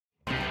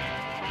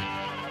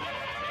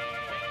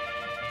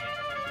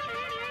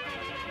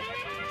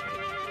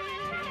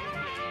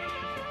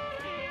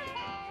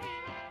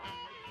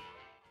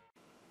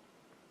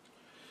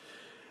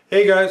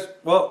Hey guys,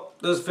 well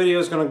this video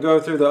is going to go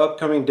through the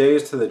upcoming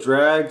days to the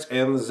drags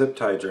and the zip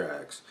tie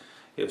drags.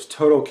 It was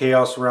total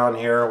chaos around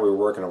here. We were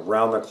working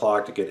around the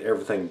clock to get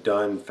everything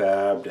done,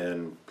 fabbed,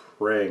 and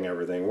praying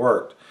everything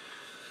worked.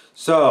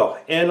 So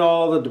in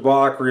all the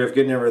debauchery of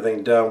getting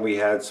everything done, we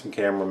had some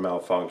camera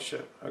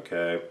malfunction.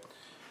 Okay,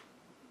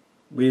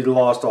 we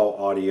lost all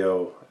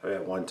audio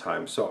at one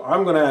time. So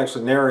I'm going to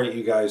actually narrate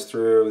you guys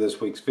through this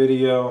week's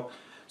video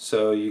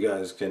so you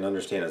guys can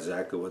understand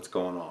exactly what's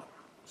going on.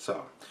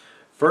 So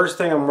first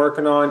thing I'm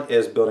working on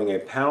is building a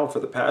panel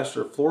for the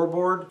passenger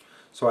floorboard.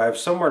 So I have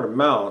somewhere to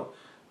mount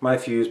my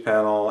fuse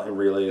panel and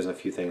relays and a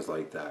few things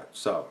like that.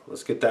 So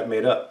let's get that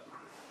made up.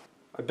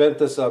 I bent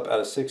this up out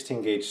of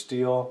 16 gauge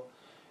steel.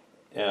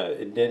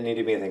 It didn't need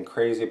to be anything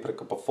crazy. I put a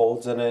couple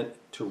folds in it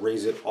to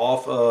raise it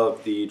off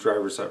of the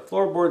driver's side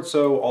floorboard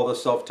so all the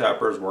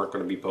self-tappers weren't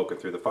going to be poking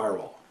through the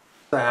firewall.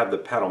 I have the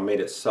panel made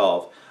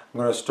itself.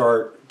 I'm going to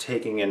start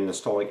taking and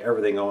installing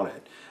everything on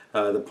it.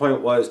 The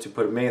point was to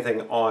put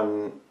anything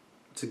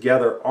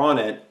together on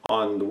it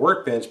on the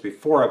workbench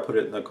before I put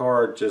it in the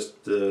car,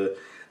 just to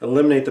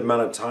eliminate the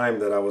amount of time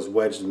that I was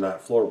wedged in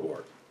that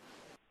floorboard.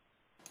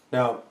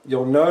 Now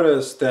you'll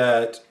notice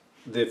that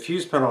the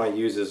fuse panel I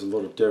use is a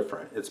little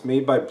different. It's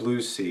made by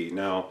Blue Sea.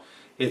 Now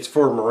it's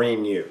for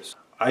marine use.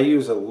 I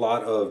use a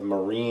lot of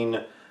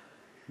marine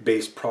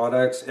based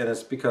products, and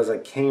it's because I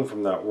came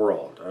from that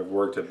world. I've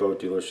worked at boat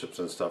dealerships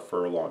and stuff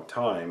for a long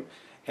time,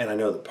 and I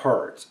know the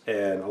parts,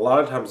 and a lot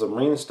of times the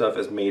marine stuff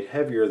is made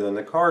heavier than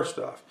the car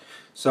stuff.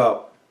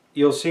 So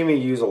you'll see me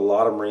use a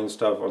lot of marine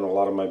stuff on a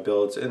lot of my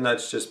builds, and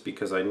that's just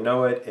because I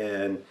know it,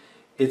 and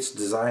it's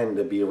designed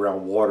to be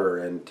around water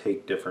and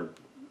take different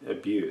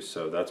abuse,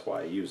 so that's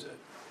why I use it.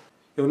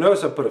 You'll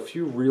notice I put a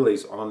few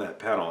relays on that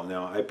panel.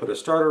 Now I put a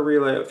starter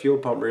relay, a fuel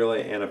pump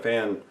relay, and a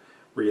fan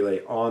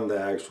relay on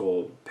the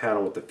actual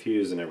panel with the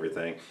fuse and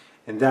everything,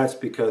 and that's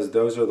because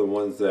those are the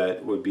ones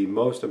that would be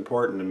most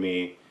important to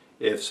me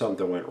if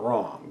something went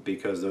wrong,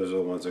 because those are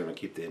the ones that are going to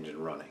keep the engine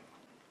running.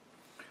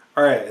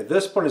 Alright, at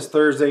this point it's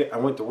Thursday. I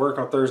went to work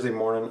on Thursday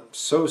morning,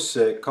 so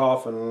sick,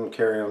 coughing,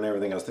 carrying on and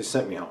everything else. They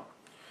sent me home.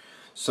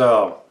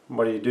 So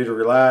what do you do to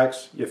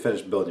relax? You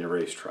finish building your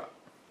race truck.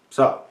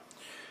 So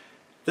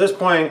at this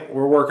point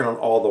we're working on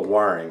all the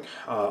wiring.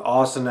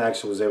 Austin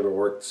actually was able to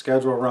work the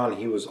schedule around.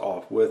 He was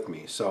off with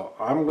me. So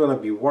I'm going to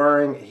be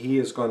wiring. He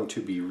is going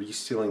to be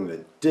resealing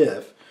the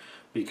diff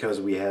because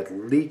we had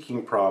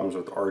leaking problems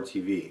with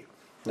RTV.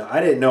 Now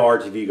I didn't know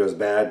RTV goes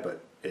bad,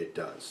 but it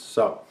does.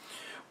 So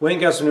went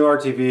and got some new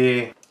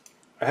RTV.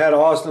 I had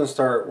Austin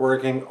start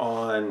working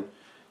on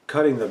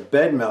cutting the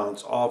bed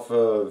mounts off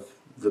of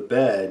the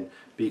bed,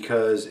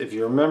 because if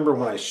you remember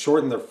when I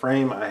shortened the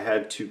frame I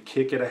had to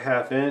kick it a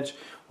 ½ inch.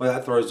 Well,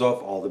 that throws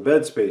off all the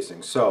bed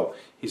spacing. So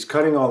he's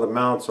cutting all the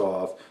mounts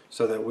off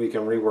so that we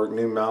can rework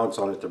new mounts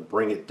on it to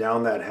bring it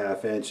down that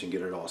 ½ inch and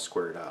get it all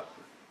squared up.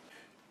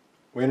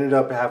 We ended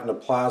up having to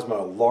plasma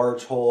a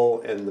large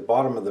hole in the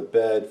bottom of the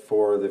bed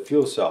for the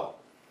fuel cell.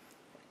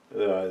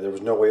 There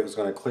was no way it was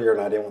going to clear, and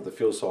I didn't want the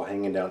fuel cell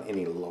hanging down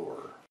any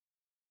lower.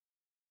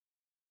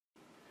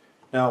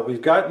 Now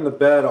we've gotten the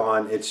bed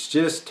on, it's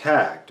just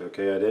tacked,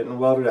 okay, I didn't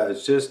weld it out,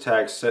 it's just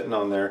tacked sitting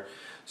on there.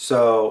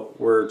 So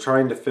we're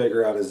trying to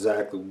figure out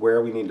exactly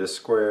where we need to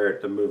square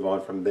it to move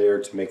on from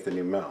there to make the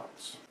new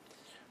mounts.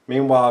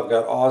 Meanwhile, I've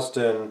got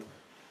Austin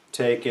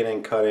taking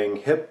and cutting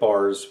hip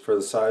bars for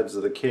the sides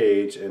of the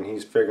cage, and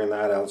he's figuring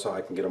that out so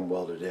I can get them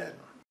welded in.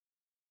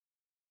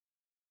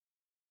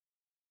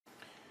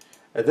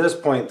 At this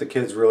point the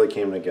kids really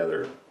came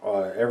together.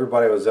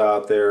 Everybody was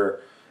out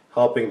there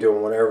helping,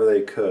 doing whatever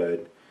they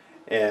could,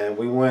 and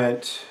we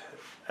went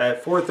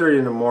at 4:30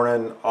 in the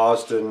morning.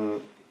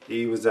 Austin,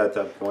 he was at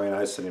that point,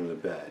 I sent him to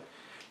bed.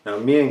 Now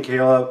me and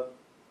Caleb,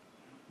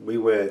 we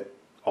went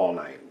all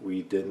night.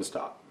 We didn't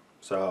stop.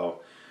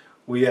 So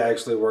we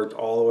actually worked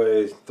all the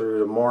way through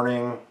the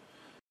morning.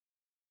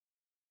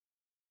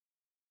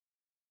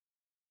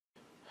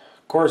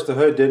 Of course the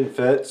hood didn't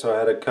fit, so I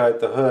had to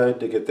cut the hood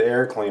to get the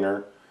air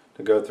cleaner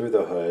to go through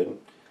the hood.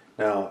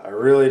 Now I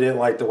really didn't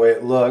like the way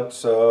it looked,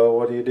 so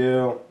what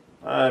do?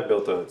 I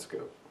built a hood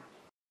scoop.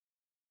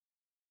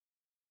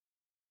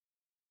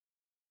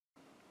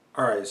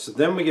 Alright, so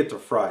then we get to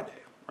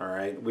Friday.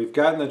 Alright, we've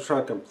gotten the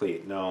truck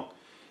complete. Now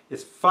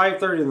it's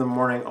 5:30 in the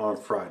morning on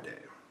Friday,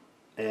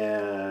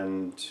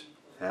 and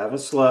I haven't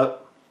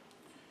slept,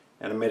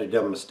 and I made a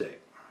dumb mistake.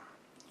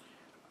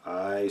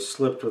 I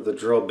slipped with the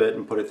drill bit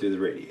and put it through the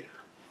radiator.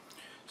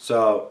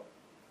 So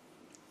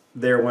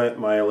there went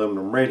my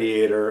aluminum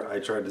radiator. I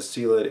tried to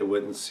seal it, it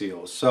wouldn't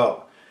seal.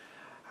 So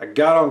I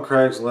got on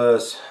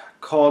Craigslist,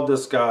 called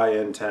this guy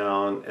in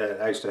town. It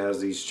actually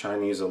has these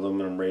Chinese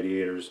aluminum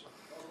radiators.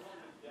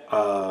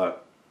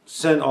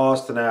 Sent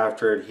Austin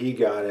after it, he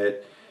got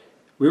it.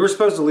 We were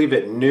supposed to leave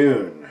at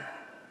noon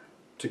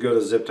to go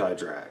to zip tie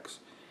drags.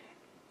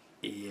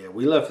 Yeah,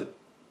 we left at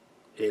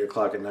 8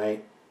 o'clock at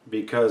night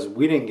because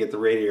we didn't get the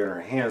radiator in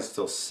our hands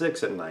till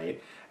 6 at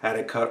night. I had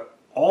to cut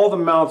all the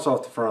mounts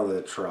off the front of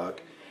the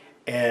truck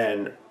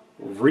and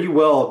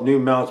re-weld new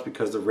mounts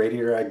because the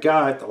radiator I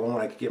got, the only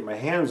one I could get my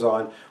hands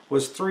on,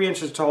 was 3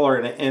 inches taller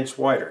and 1 inch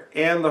wider,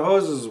 and the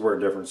hoses were a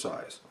different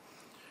size.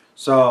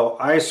 So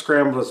I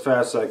scrambled as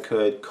fast as I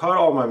could, cut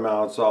all my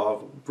mounts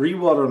off,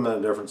 re-welded them in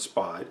a different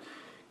spot,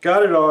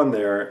 got it on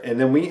there, and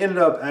then we ended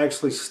up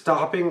actually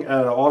stopping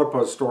at an auto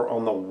parts store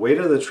on the way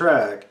to the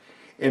track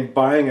and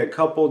buying a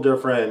couple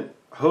different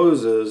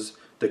hoses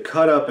to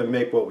cut up and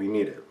make what we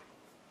needed.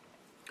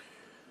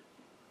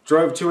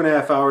 Drove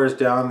 2.5 hours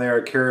down there,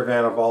 a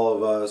caravan of all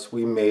of us.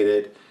 We made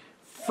it.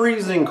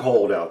 Freezing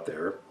cold out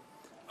there.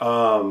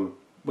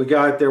 We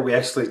got there, we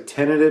actually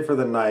tented it for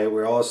the night.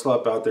 We all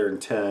slept out there in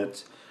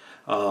tents.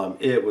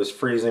 It was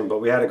freezing, but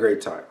we had a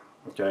great time.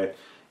 Okay.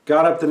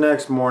 Got up the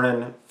next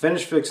morning,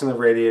 finished fixing the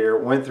radiator,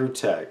 went through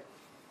tech.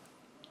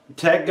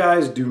 Tech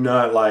guys do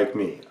not like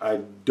me.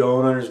 I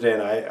don't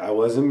understand. I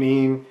wasn't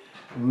mean,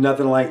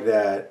 nothing like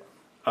that.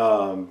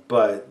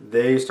 But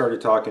they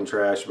started talking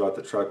trash about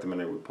the truck the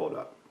minute we pulled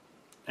up.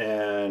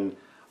 And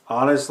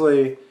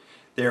honestly,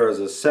 there was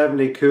a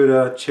 70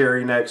 Cuda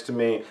Cherry next to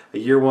me, a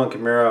year 1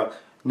 Camaro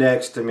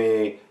next to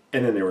me,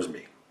 and then there was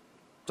me.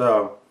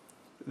 So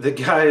the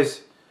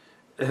guys,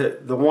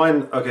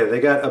 they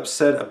got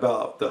upset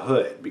about the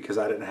hood because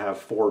I didn't have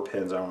 4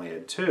 pins, I only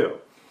had 2.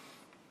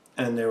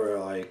 And they were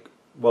like,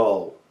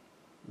 well,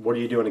 what are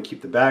you doing to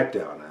keep the back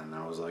down? And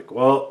I was like,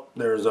 well,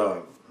 there's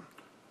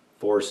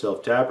 4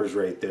 self-tappers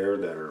right there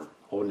that are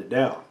holding it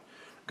down.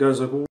 The guy's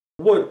like,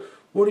 well,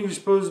 what are you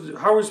supposed to,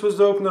 how are we supposed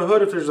to open the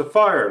hood if there's a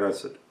fire? And I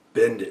said,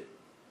 bend it.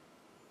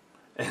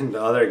 And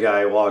the other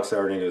guy walks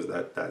over and he goes,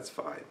 that's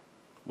fine.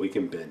 We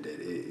can bend it.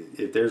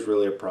 If there's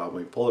really a problem,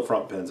 we pull the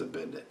front pins and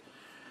bend it.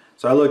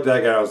 So I looked at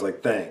that guy and I was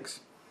like,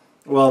 thanks.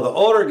 Well, the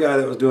older guy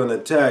that was doing the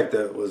tech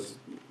that was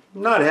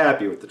not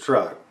happy with the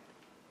truck,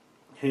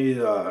 he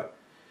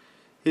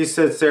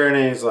sits there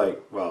and he's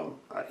like, well,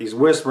 he's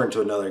whispering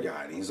to another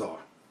guy and he's all,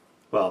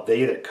 well,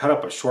 they either cut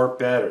up a short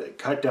bed or they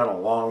cut down a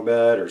long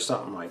bed or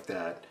something like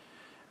that.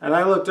 And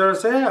I looked at her and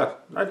said, yeah,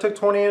 I took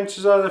 20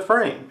 inches out of the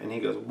frame. And he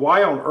goes,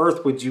 why on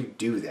earth would you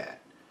do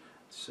that?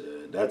 I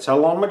said, that's how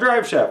long my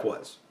drive shaft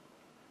was.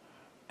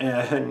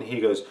 And he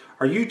goes,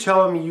 are you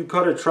telling me you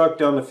cut a truck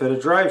down to fit a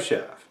drive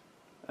shaft?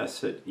 I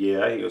said,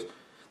 yeah. He goes,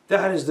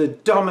 that is the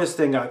dumbest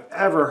thing I've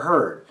ever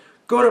heard.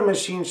 Go to a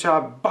machine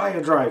shop, buy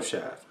a drive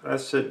shaft. I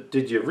said,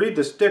 did you read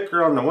the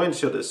sticker on the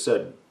windshield that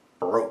said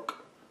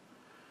broke?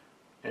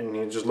 And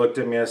he just looked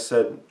at me. I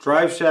said,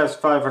 drive shaft's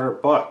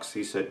 $500.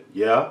 He said,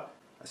 yeah.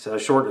 I said, I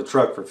shorted the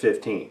truck for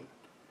 15.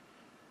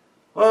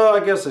 Well,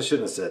 I guess I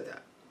shouldn't have said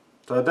that.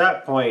 So at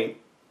that point,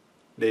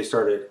 they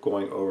started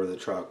going over the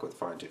truck with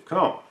fine-tooth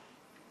comb.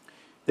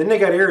 Then they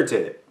got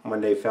irritated when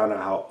they found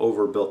out how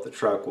overbuilt the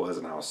truck was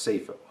and how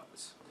safe it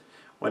was.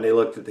 When they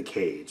looked at the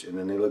cage, and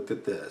then they looked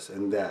at this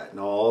and that, and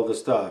all the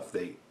stuff,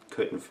 they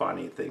couldn't find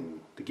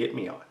anything to get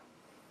me on.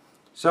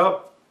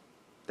 So,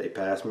 they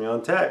passed me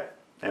on tech,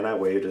 and I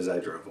waved as I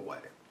drove away.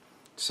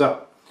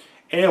 So,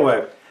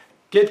 anyway,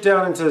 get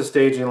down into the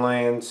staging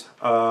lanes,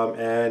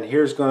 and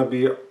here's going to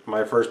be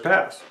my first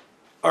pass.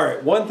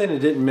 Alright, one thing that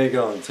didn't make it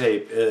on the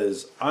tape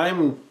is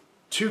I'm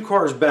 2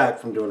 cars back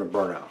from doing a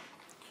burnout.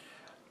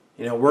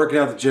 You know, working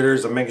out the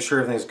jitters, I'm making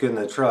sure everything's good in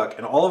the truck,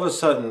 and all of a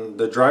sudden,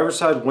 the driver's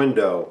side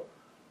window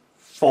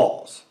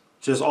falls,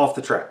 just off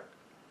the track.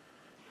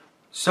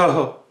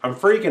 So, I'm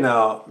freaking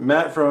out.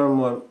 Matt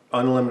from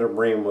Unlimited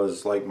Marine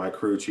was like my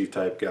crew chief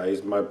type guy.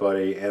 He's my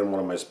buddy and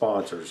one of my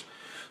sponsors.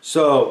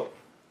 So,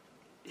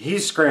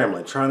 he's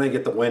scrambling, trying to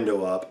get the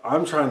window up.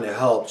 I'm trying to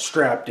help,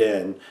 strapped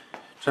in,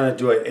 trying to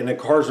do it, and the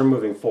cars are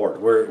moving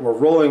forward. We're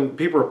rolling,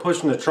 people are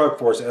pushing the truck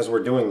for us as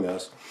we're doing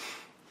this,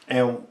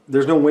 and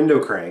there's no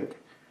window crank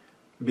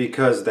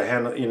because the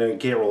handle, you know, you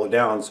can't roll it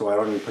down, so I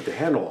don't even put the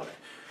handle on it.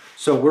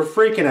 So we're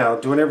freaking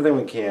out, doing everything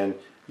we can.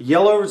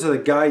 Yell over to the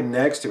guy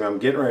next to me, I'm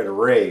getting ready to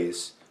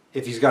race,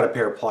 if he's got a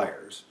pair of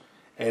pliers.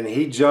 And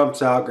he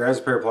jumps out, grabs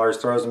a pair of pliers,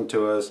 throws them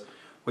to us.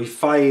 We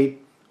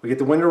fight, we get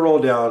the window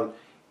rolled down,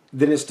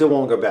 then it still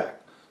won't go back.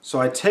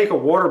 So I take a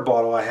water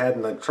bottle I had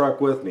in the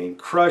truck with me,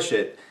 crush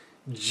it,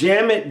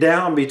 jam it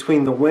down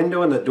between the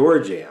window and the door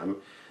jamb.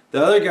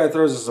 The other guy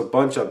throws us a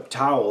bunch of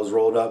towels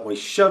rolled up, and we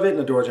shove it in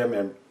the door jamb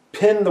and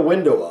pin the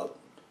window up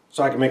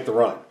so I can make the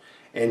run.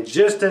 And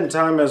just in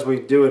time as we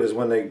do it is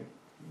when they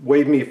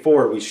wave me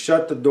forward, we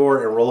shut the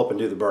door and roll up and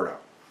do the burnout.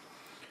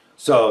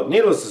 So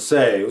needless to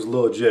say, it was a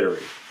little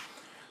jittery.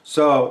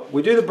 So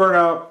we do the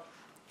burnout,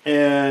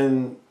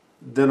 and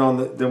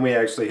then we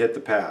actually hit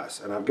the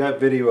pass, and I've got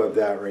video of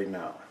that right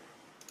now.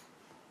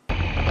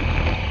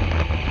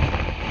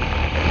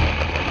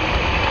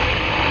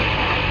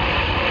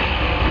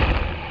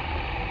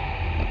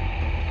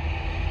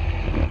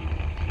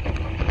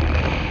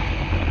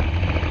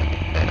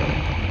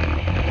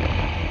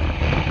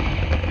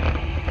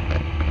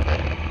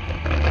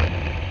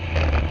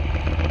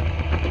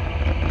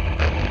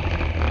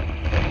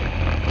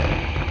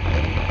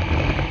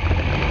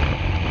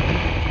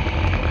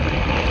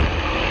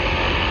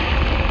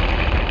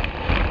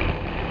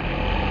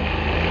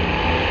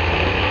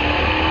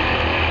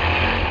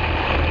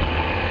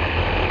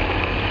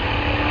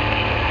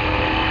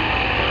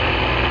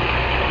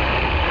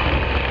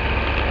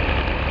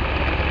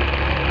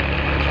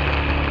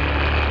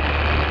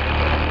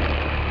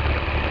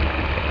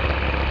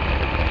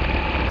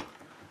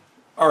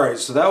 Alright,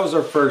 so that was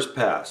our first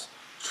pass.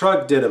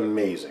 Truck did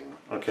amazing,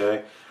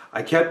 okay?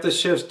 I kept the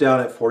shifts down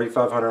at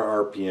 4,500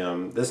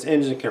 RPM. This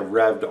engine can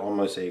rev to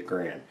almost 8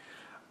 grand.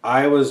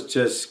 I was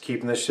just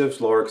keeping the shifts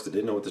lower because I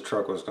didn't know what the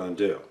truck was going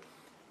to do.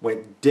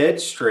 Went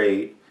dead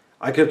straight.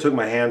 I could have took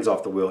my hands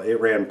off the wheel.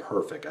 It ran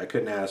perfect. I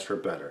couldn't ask for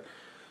better.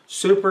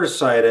 Super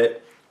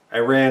excited. I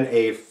ran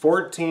a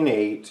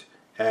 14.8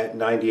 at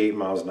 98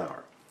 miles an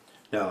hour.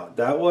 Now,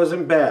 that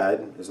wasn't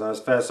bad. It's not as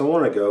fast as I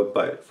want to go,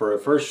 but for a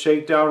first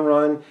shakedown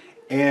run,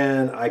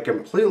 and I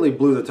completely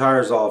blew the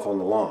tires off on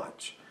the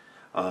launch.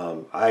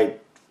 I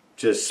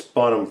just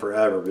spun them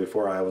forever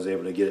before I was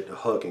able to get it to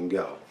hook and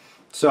go.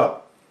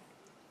 So,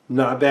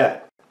 not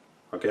bad.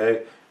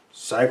 Okay,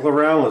 cycle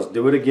around, let's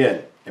do it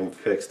again, and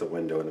fix the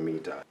window in the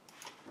meantime.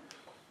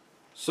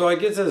 So I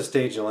get to the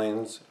staging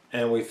lanes,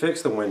 and we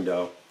fix the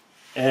window,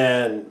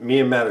 and me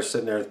and Matt are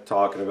sitting there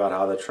talking about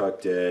how the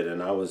truck did,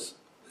 and I was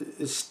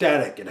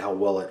ecstatic at how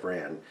well it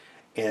ran,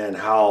 and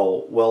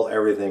how well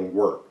everything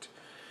worked.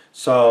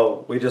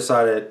 So we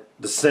decided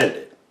to send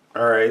it.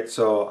 Alright,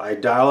 so I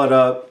dial it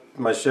up,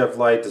 my shift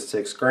light, to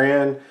 6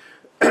 grand.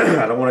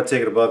 I don't want to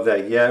take it above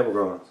that yet. We're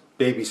going to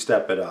baby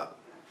step it up.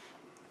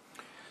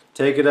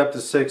 Take it up to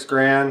 6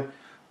 grand,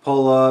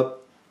 pull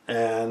up,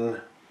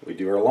 and we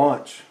do our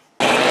launch.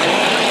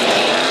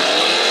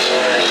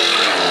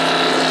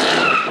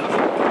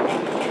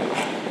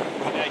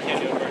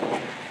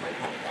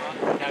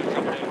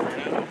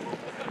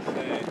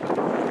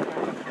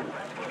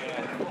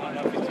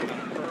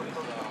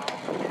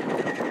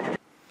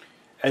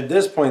 At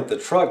this point, the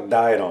truck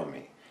died on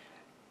me,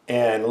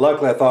 and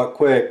luckily I thought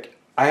quick.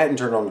 I hadn't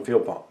turned on the fuel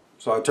pump,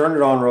 so I turned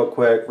it on real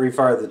quick,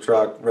 refired the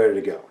truck, ready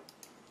to go.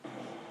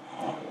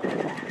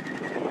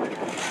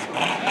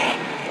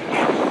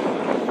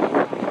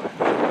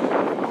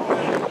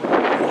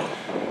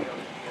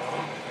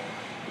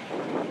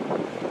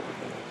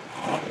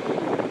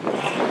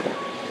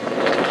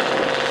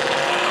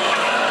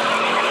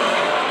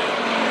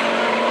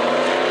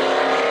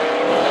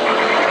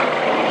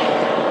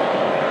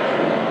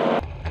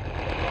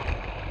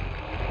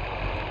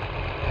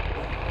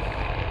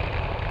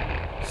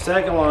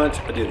 Second launch,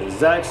 I did the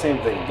exact same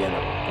thing again.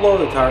 I blow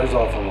the tires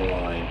off on the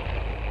line,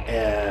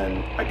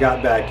 and I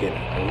got back in.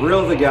 I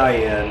reeled the guy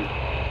in,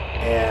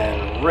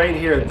 and right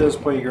here at this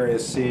point you're going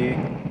to see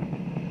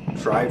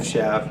drive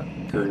shaft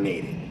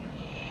grenaded.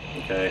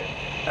 Okay,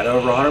 at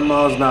over 100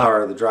 miles an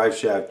hour, the drive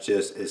shaft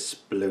just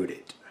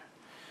exploded.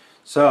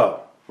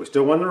 So we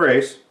still won the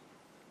race,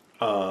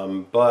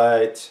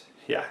 but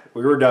yeah,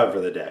 we were done for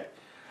the day.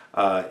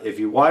 If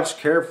you watch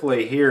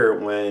carefully here,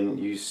 when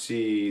you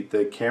see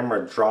the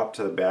camera drop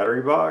to the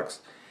battery box,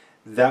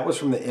 that was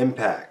from the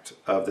impact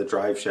of the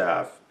drive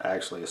shaft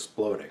actually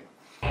exploding.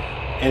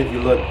 And if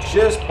you look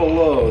just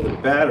below the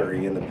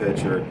battery in the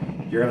picture,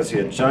 you're going to see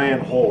a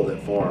giant hole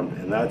that formed,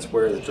 and that's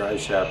where the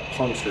drive shaft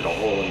punctured a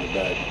hole in the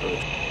bed.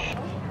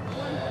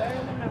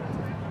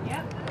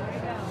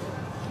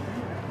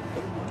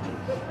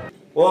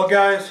 Well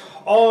guys,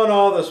 all in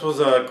all, this was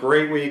a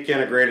great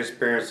weekend, a great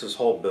experience, this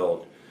whole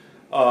build.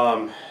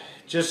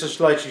 Just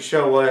to let you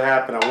show what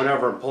happened, I went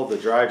over and pulled the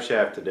drive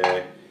shaft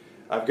today.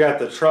 I've got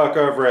the truck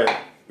over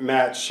at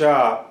Matt's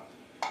shop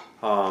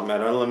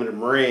at Unlimited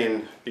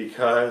Marine,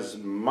 because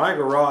my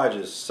garage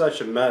is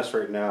such a mess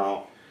right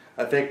now.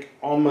 I think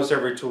almost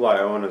every tool I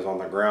own is on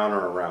the ground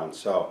or around.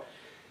 So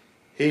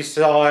he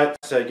saw it,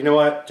 said, you know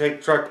what, take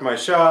the truck to my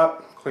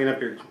shop, clean up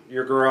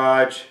your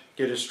garage,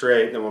 get it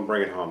straight, and then we'll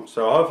bring it home.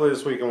 So hopefully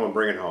this weekend we'll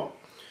bring it home.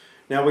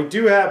 Now we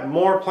do have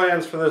more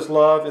plans for this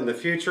love in the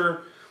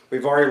future.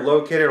 We've already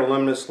located a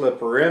limited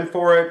slip rear end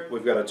for it.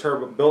 We've got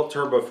a built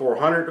turbo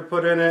 400 to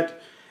put in it,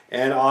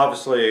 and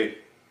obviously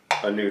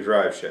a new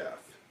drive shaft.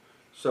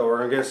 So we're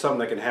going to get something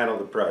that can handle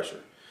the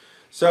pressure.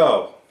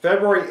 So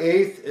February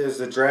 8th is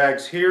the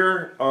drags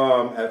here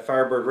at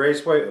Firebird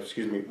Raceway,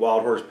 excuse me,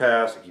 Wild Horse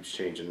Pass. It keeps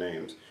changing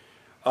names.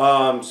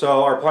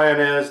 So our plan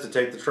is to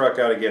take the truck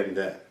out again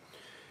then.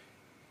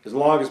 As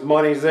long as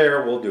money's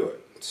there, we'll do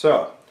it.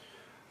 So,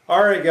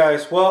 alright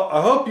guys, well,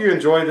 I hope you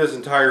enjoyed this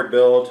entire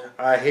build.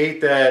 I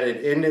hate that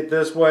it ended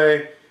this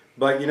way,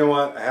 but you know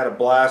what? I had a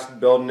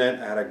blast building it.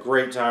 I had a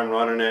great time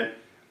running it.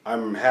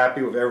 I'm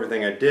happy with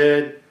everything I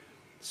did.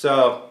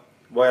 So,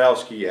 what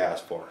else can you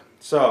ask for?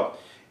 So,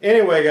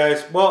 anyway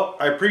guys, well,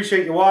 I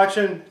appreciate you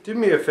watching. Do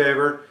me a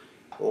favor,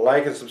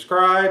 like and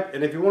subscribe,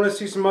 and if you want to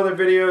see some other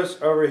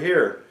videos, over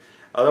here.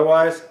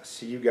 Otherwise,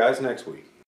 see you guys next week.